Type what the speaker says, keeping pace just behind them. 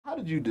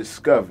did you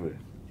discover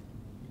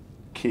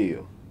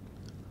Kill?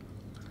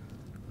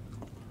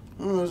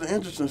 It was an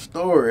interesting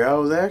story. I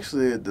was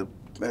actually at the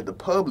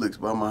Publix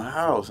by my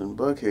house in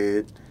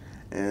Buckhead,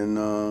 and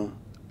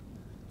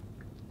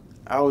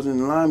I was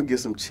in line to get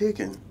some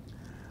chicken.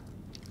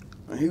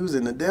 And he was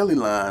in the deli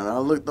line. I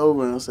looked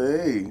over and I said,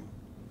 "Hey,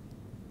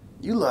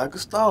 you like a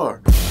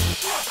star."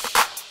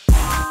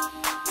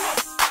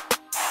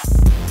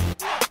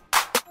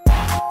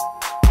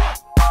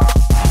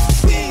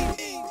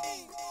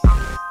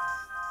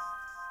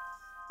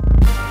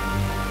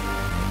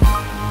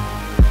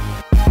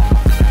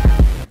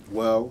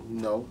 Well,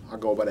 you know, I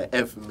go by the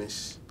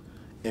infamous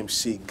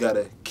MC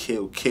Gutta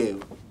Kill. Know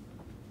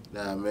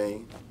what I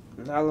mean?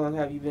 And how long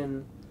have you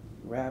been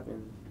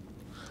rapping?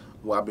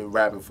 Well, I've been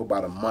rapping for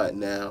about a month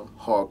now,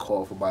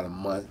 hardcore for about a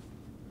month.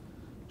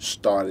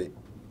 Started,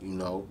 you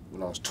know,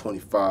 when I was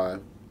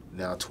 25,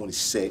 now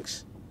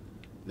 26.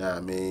 Know what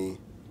I mean?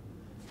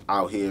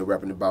 Out here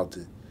rapping about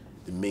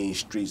the mean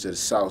streets of the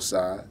South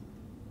Side.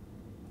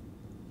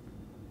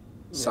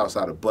 South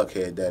side of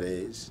Buckhead, that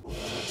is.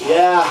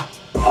 Yeah,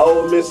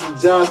 old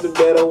Mr. Johnson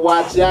better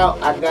watch out.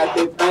 I got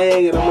that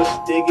thing and I'ma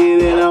stick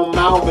it in her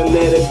mouth and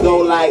let it go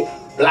like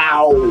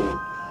blow.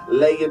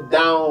 Lay it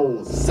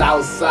down,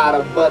 south side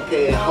of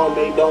Buckhead,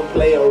 homie, don't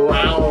play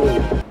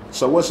around.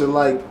 So what's it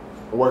like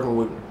working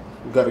with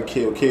Gutta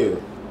Kill?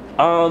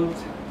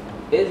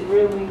 It's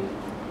really,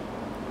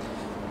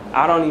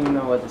 I don't even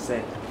know what to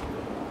say.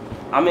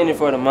 I'm in it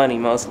for the money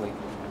mostly.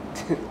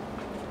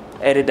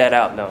 Edit that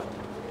out though.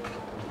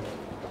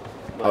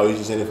 Oh, you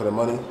just in it for the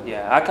money?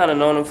 Yeah, I kind of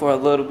known him for a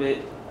little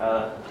bit,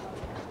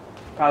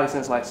 probably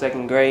since like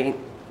 2nd grade.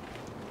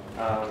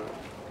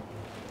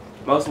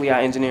 Mostly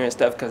I engineer and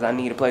stuff because I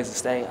need a place to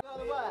stay.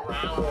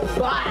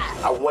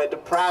 I went to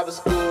private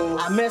school.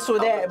 I mess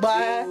with that, boy.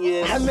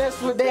 I mess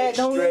with that.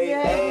 Don't let me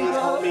hate you,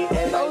 homie.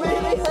 Don't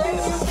let me hate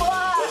you,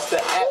 boy. What's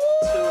the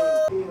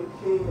attitude?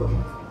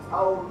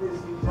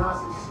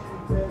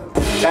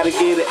 Gotta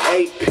get an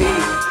AP.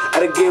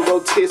 Gotta get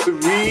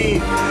rotisserie.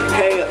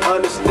 Can't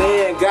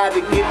understand.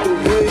 Gotta get the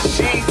good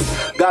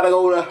sheets. Gotta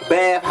go to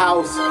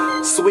bathhouse.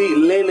 Sweet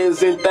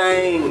linens and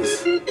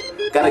things.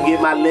 Gotta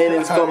get my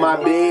linens for my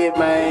bed,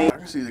 man. I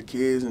can see the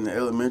kids in the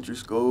elementary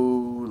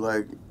school,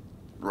 like,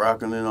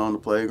 rocking it on the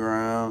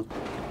playground.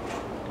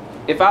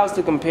 If I was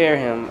to compare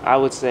him, I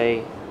would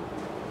say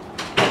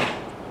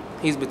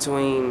he's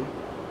between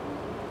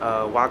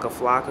Waka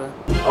Flocka.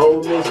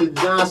 Oh, Mr.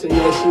 Johnson,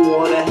 yeah, she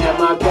wanna have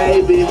my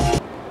baby.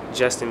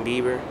 Justin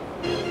Bieber.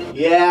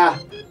 Yeah,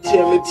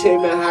 tell me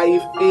how you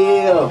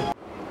feel.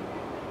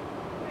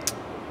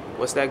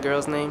 What's that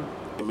girl's name?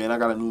 Hey man, I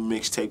got a new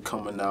mixtape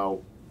coming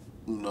out.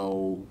 You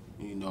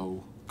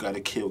know, Gutta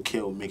Kill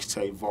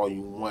mixtape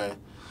volume 1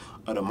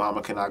 of the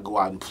Mama Can I Go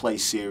Out and Play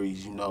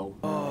series, you know.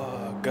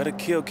 Gutta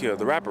Kill,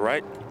 the rapper,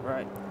 right?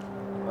 Right.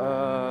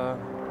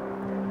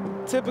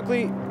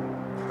 Typically,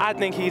 I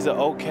think he's an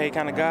okay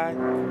kind of guy,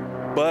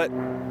 but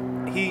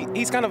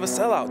he's kind of a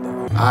sellout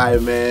though.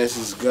 Alright man, this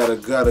is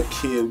Gutta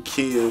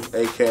Kill,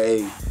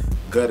 aka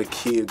Gutta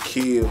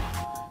Kill,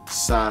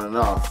 signing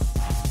off.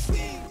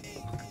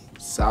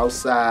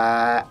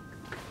 Southside.